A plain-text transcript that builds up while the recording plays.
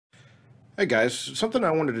Hey guys, something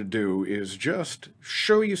I wanted to do is just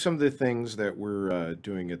show you some of the things that we're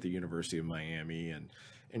doing at the University of Miami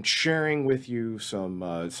and sharing with you some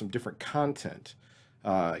different content.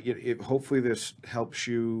 Hopefully this helps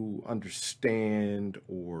you understand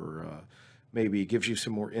or maybe gives you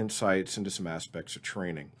some more insights into some aspects of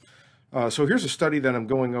training. So here's a study that I'm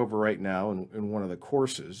going over right now in one of the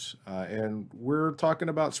courses, and we're talking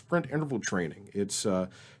about sprint interval training. It's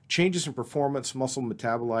changes in performance, muscle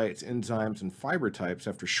metabolites, enzymes, and fiber types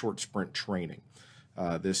after short sprint training.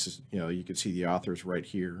 This is, you can see the authors right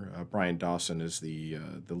here. Brian Dawson is the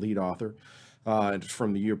lead author. It's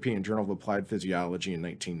from the European Journal of Applied Physiology in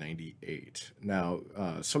 1998. Now,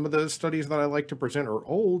 some of the studies that I like to present are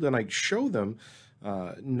old, and I show them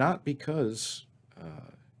not because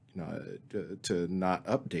to not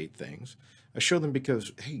update things. I show them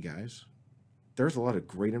because, hey guys, there's a lot of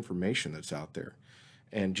great information that's out there.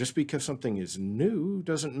 And just because something is new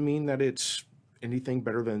doesn't mean that it's anything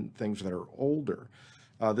better than things that are older.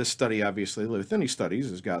 This study, obviously, with any studies,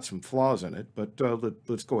 has got some flaws in it, but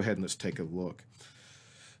let's go ahead and let's take a look.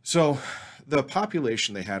 So the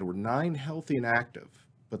population they had were 9 healthy and active,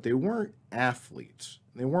 but they weren't athletes.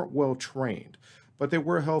 They weren't well trained, but they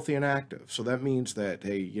were healthy and active. So that means that,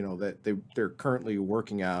 hey, that they're currently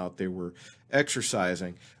working out, they were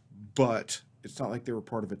exercising, but it's not like they were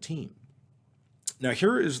part of a team. Now,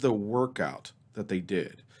 here is the workout that they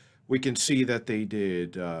did. We can see that they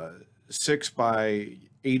did 6 by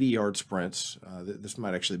 80-yard sprints. This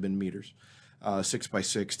might actually have been meters. 6 by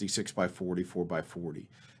 60, 6 by 40, 4 by 40.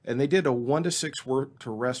 And they did a 1-to-6 work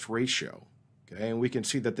to rest ratio. Okay, and we can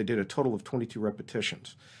see that they did a total of 22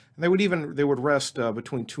 repetitions. And they would rest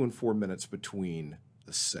between 2 and 4 minutes between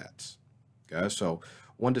the sets. Okay, so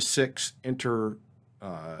 1-to-6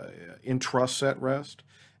 intra-set rest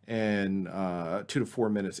and 2 to 4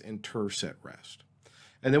 minutes inter-set rest.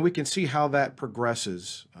 And then we can see how that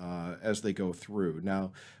progresses as they go through.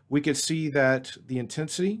 Now, we can see that the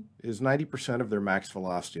intensity is 90% of their max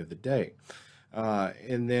velocity of the day.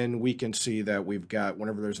 And then we can see that we've got,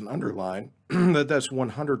 whenever there's an underline, that's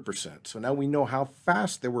 100%. So now we know how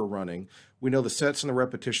fast they were running. We know the sets and the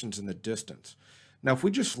repetitions and the distance. Now, if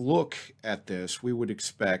we just look at this, we would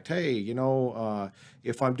expect, hey,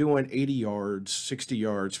 if I'm doing 80 yards, 60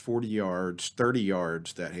 yards, 40 yards, 30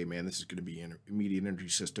 yards, that, hey, man, this is going to be an immediate energy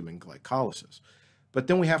system and glycolysis. But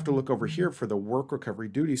then we have to look over here for the work recovery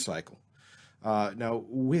duty cycle. Now,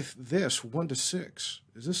 with this 1-to-6,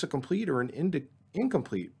 is this a complete or an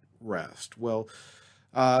incomplete rest? Well,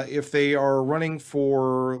 if they are running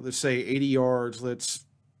for, let's say, 80 yards, let's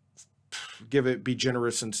be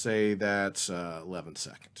generous and say that's 11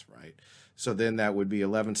 seconds, right? So then that would be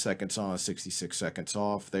 11 seconds on, 66 seconds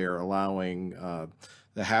off. They are allowing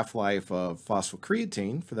the half-life of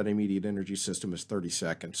phosphocreatine for that immediate energy system is 30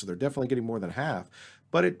 seconds. So they're definitely getting more than half.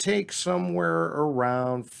 But it takes somewhere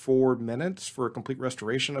around 4 minutes for a complete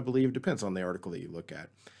restoration, I believe. Depends on the article that you look at.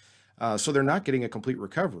 So they're not getting a complete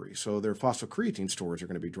recovery. So their phosphocreatine stores are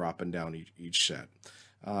going to be dropping down each set.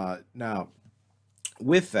 Now,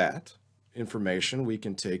 with that information, we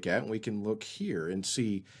can take out and we can look here and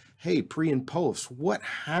see, hey, pre and post, what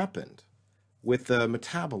happened with the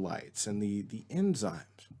metabolites and the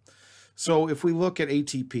enzymes. So if we look at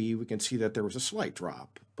ATP, we can see that there was a slight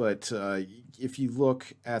drop. But if you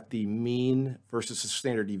look at the mean versus the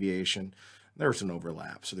standard deviation, there's an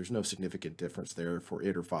overlap. So there's no significant difference there for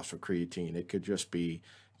it or phosphocreatine. It could just be,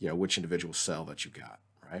 which individual cell that you got,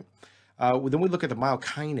 right? Then we look at the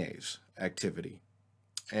kinase activity.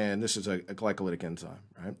 And this is a glycolytic enzyme,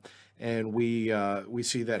 right? And we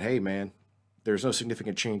see that, hey, man, there's no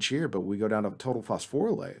significant change here, but we go down to total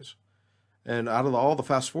phosphorylase. And out of all the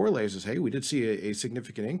phosphorylases, hey, we did see a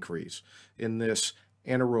significant increase in this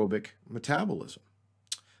anaerobic metabolism.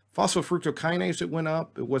 Phosphofructokinase, it went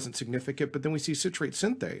up. It wasn't significant, but then we see citrate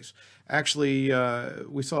synthase. Actually,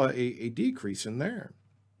 we saw a decrease in there,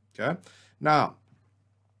 okay? Now,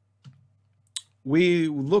 we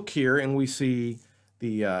look here and we see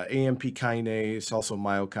the AMP kinase, also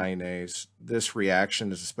myokinase. This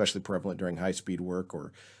reaction is especially prevalent during high-speed work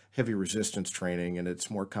or heavy resistance training, and it's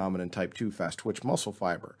more common in type 2 fast-twitch muscle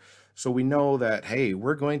fiber. So we know that, hey,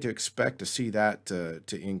 we're going to expect to see that to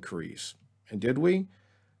increase. And did we?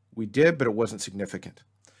 We did, but it wasn't significant.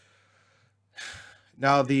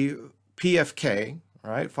 Now, the PFK,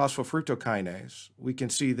 right, phosphofructokinase, we can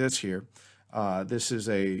see this here. This is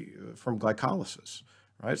from glycolysis,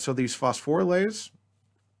 right? So these phosphorylases,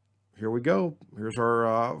 here we go. Here's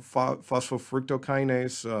our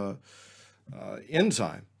phosphofructokinase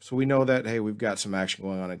enzyme. So we know that, hey, we've got some action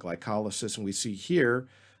going on in glycolysis, and we see here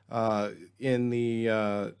in the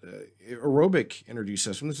aerobic energy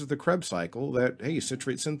system. This is the Krebs cycle that, hey,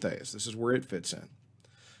 citrate synthase. This is where it fits in.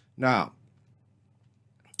 Now,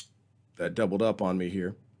 that doubled up on me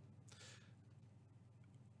here.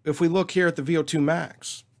 If we look here at the VO2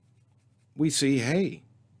 max, we see, hey,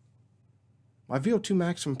 my VO2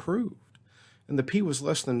 max improved, and the P was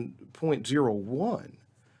less than 0.01.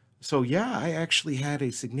 So yeah, I actually had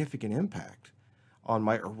a significant impact on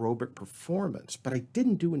my aerobic performance, but I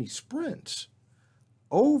didn't do any sprints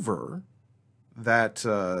over that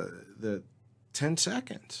the 10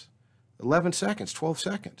 seconds, 11 seconds, 12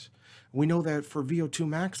 seconds. We know that for VO2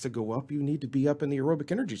 max to go up, you need to be up in the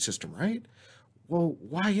aerobic energy system, right? Well,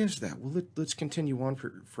 why is that? Well, let's continue on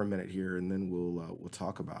for a minute here, and then we'll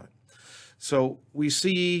talk about it. So we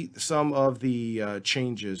see some of the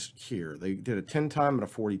changes here. They did a 10 time and a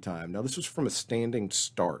 40 time. Now, this was from a standing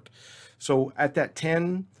start. So at that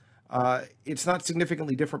 10, it's not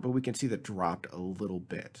significantly different, but we can see that dropped a little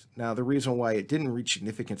bit. Now, the reason why it didn't reach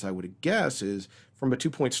significance, I would guess, is from a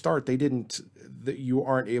 2-point start, you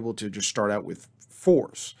aren't able to just start out with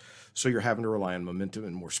force. So you're having to rely on momentum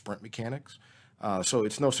and more sprint mechanics. So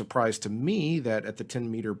it's no surprise to me that at the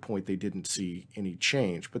 10-meter point, they didn't see any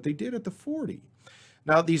change, but they did at the 40.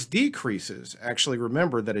 Now, these decreases, actually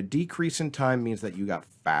remember that a decrease in time means that you got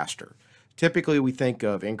faster. Typically, we think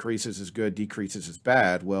of increases as good, decreases as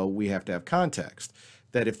bad. Well, we have to have context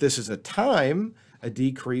that if this is a time, a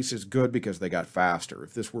decrease is good because they got faster.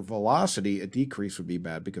 If this were velocity, a decrease would be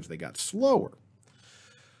bad because they got slower.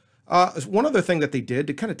 One other thing that they did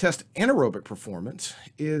to kind of test anaerobic performance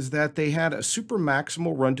is that they had a super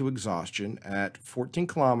maximal run to exhaustion at 14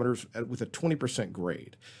 kilometers with a 20%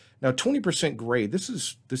 grade. Now, 20% grade, this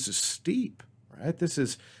is steep, right? This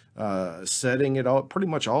is setting it all pretty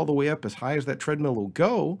much all the way up as high as that treadmill will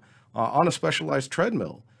go on a specialized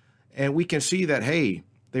treadmill. And we can see that, hey,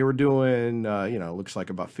 they were doing, looks like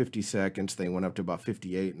about 50 seconds. They went up to about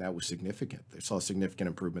 58, and that was significant. They saw a significant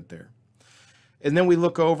improvement there. And then we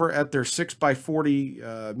look over at their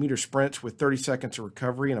 6x40 meter sprints with 30 seconds of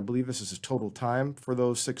recovery, and I believe this is a total time for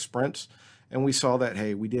those 6 sprints. And we saw that,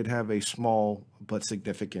 hey, we did have a small but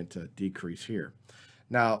significant decrease here.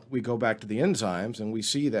 Now, we go back to the enzymes, and we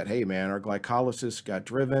see that, hey, man, our glycolysis got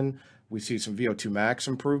driven. We see some VO2 max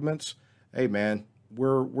improvements. Hey, man,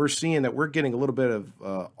 we're seeing that we're getting a little bit of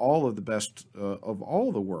all of the best of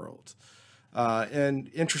all the worlds.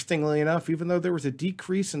 And interestingly enough, even though there was a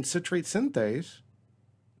decrease in citrate synthase,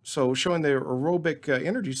 so showing the aerobic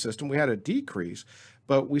energy system, we had a decrease,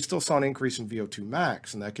 but we still saw an increase in VO2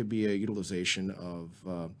 max, and that could be a utilization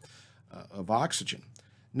of oxygen.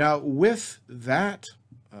 Now, with that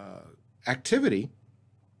activity,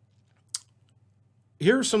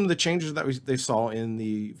 here are some of the changes that they saw in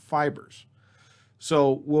the fibers.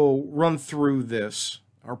 So we'll run through this.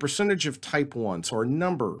 Our percentage of type 1, so our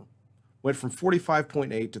number went from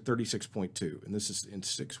 45.8 to 36.2, and this is in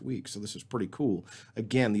 6 weeks, so this is pretty cool.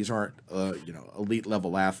 Again, these aren't elite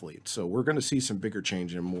level athletes, so we're going to see some bigger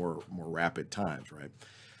change in more rapid times, right?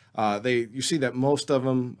 You see that most of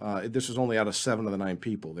them, this was only out of 7 of the 9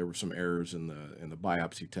 people. There were some errors in the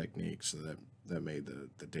biopsy techniques, so that made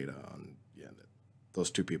the data on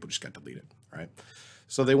those 2 people just got deleted, right?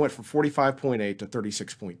 So they went from 45.8 to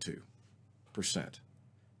 36.2%.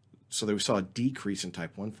 So they saw a decrease in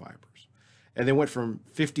type 1 fibers. And they went from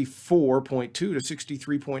 54.2 to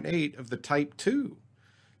 63.8 of the type 2.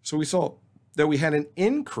 So we saw that we had an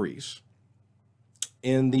increase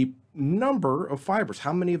in the number of fibers.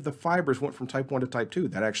 How many of the fibers went from type 1 to type 2?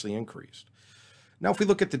 That actually increased. Now, if we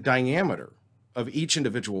look at the diameter of each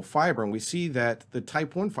individual fiber, and we see that the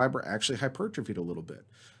type 1 fiber actually hypertrophied a little bit.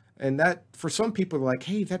 And that, for some people, are like,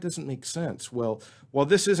 hey, that doesn't make sense. Well, while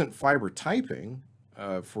this isn't fiber typing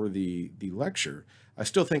for the lecture, I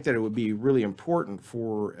still think that it would be really important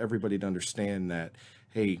for everybody to understand that,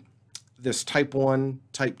 hey, this type 1,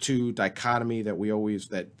 type 2 dichotomy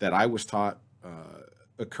that I was taught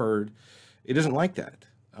occurred, it isn't like that.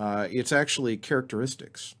 It's actually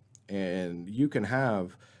characteristics. And you can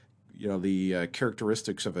have, the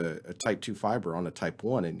characteristics of a type 2 fiber on a type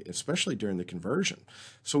 1, and especially during the conversion.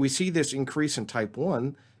 So we see this increase in type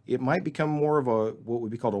 1. It might become more of what would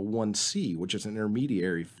be called a 1C, which is an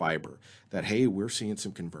intermediary fiber, that, hey, we're seeing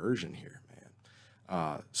some conversion here,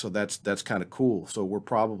 man. So that's kind of cool. So we're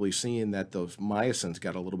probably seeing that those myosins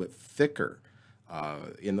got a little bit thicker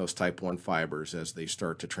in those type 1 fibers as they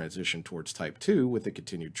start to transition towards type 2 with the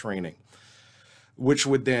continued training, which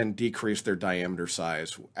would then decrease their diameter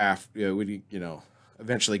size after,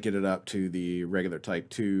 eventually get it up to the regular type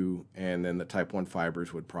 2, and then the type 1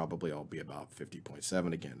 fibers would probably all be about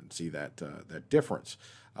 50.7 again, and see that that difference.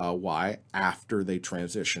 Why? After they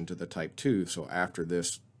transition to the type 2, so after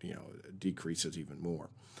this, decreases even more.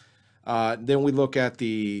 Then we look at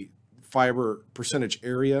the fiber percentage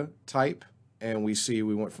area type, and we see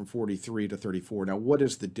we went from 43 to 34. Now, what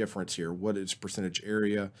is the difference here? What is percentage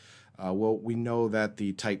area? Well, we know that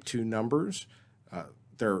the type 2 numbers,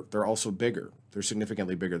 they're also bigger. They're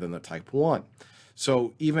significantly bigger than the type 1.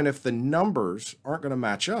 So even if the numbers aren't going to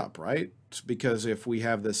match up, right? It's because if we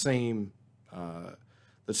have the same,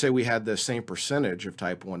 let's say we had the same percentage of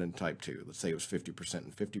type 1 and type 2. Let's say it was 50%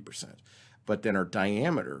 and 50%. But then our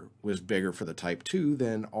diameter was bigger for the type 2,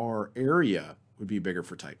 then our area would be bigger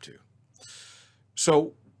for type 2.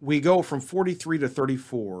 So we go from 43 to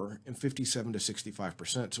 34 and 57 to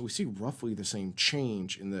 65%. So we see roughly the same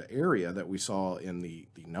change in the area that we saw in the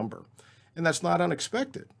number. And that's not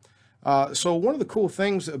unexpected. So one of the cool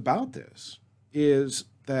things about this is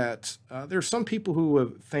that there's some people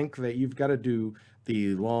who think that you've got to do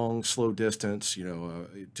the long, slow distance,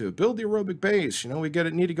 to build the aerobic base. We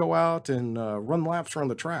need to go out and run laps around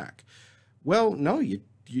the track. Well, no,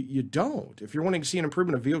 you don't. If you're wanting to see an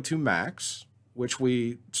improvement of VO2 max, which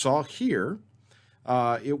we saw here,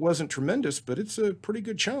 it wasn't tremendous, but it's a pretty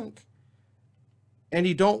good chunk. And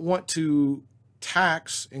you don't want to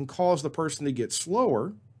tax and cause the person to get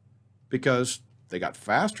slower because they got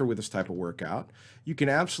faster with this type of workout. You can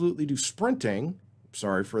absolutely do sprinting.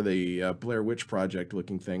 Sorry for the Blair Witch Project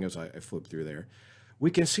looking thing as I flip through there. We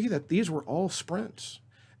can see that these were all sprints.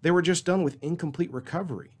 They were just done with incomplete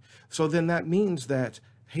recovery. So then that means that,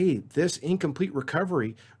 hey, this incomplete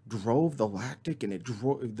recovery drove the lactic and it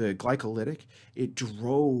drove the glycolytic. It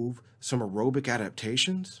drove some aerobic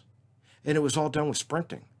adaptations, and it was all done with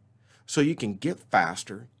sprinting. So you can get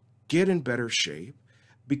faster, get in better shape,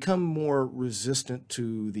 become more resistant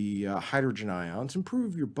to the hydrogen ions,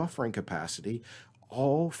 improve your buffering capacity,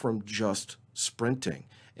 all from just sprinting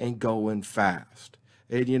and going fast.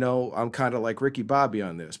 And, I'm kind of like Ricky Bobby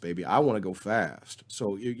on this, baby. I want to go fast.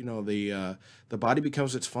 So, the body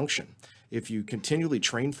becomes its function. If you continually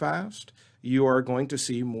train fast, you are going to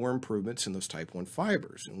see more improvements in those type 1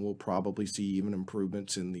 fibers. And we'll probably see even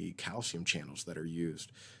improvements in the calcium channels that are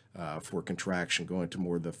used for contraction, going to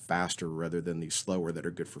more of the faster rather than the slower that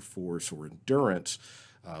are good for force or endurance.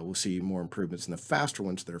 We'll see more improvements in the faster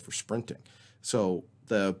ones that are for sprinting. So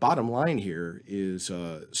the bottom line here is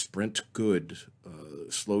sprint good,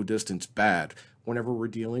 slow distance bad. Whenever we're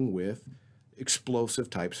dealing with explosive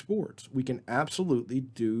type sports, we can absolutely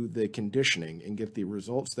do the conditioning and get the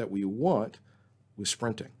results that we want with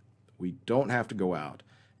sprinting. We don't have to go out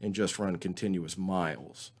and just run continuous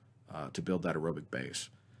miles to build that aerobic base.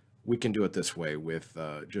 We can do it this way with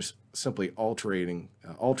just simply altering,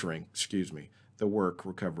 the work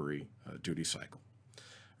recovery duty cycle.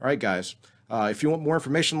 All right, guys. If you want more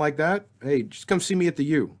information like that, hey, just come see me at the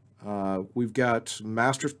U. We've got a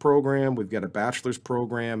master's program, we've got a bachelor's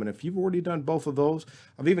program, and if you've already done both of those,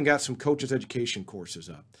 I've even got some coaches education courses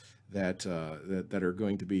up that are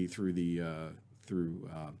going to be through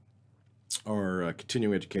our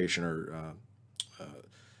continuing education.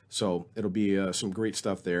 So it'll be some great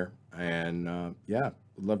stuff there, and yeah,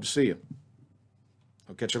 would love to see you.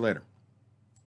 I'll catch you later.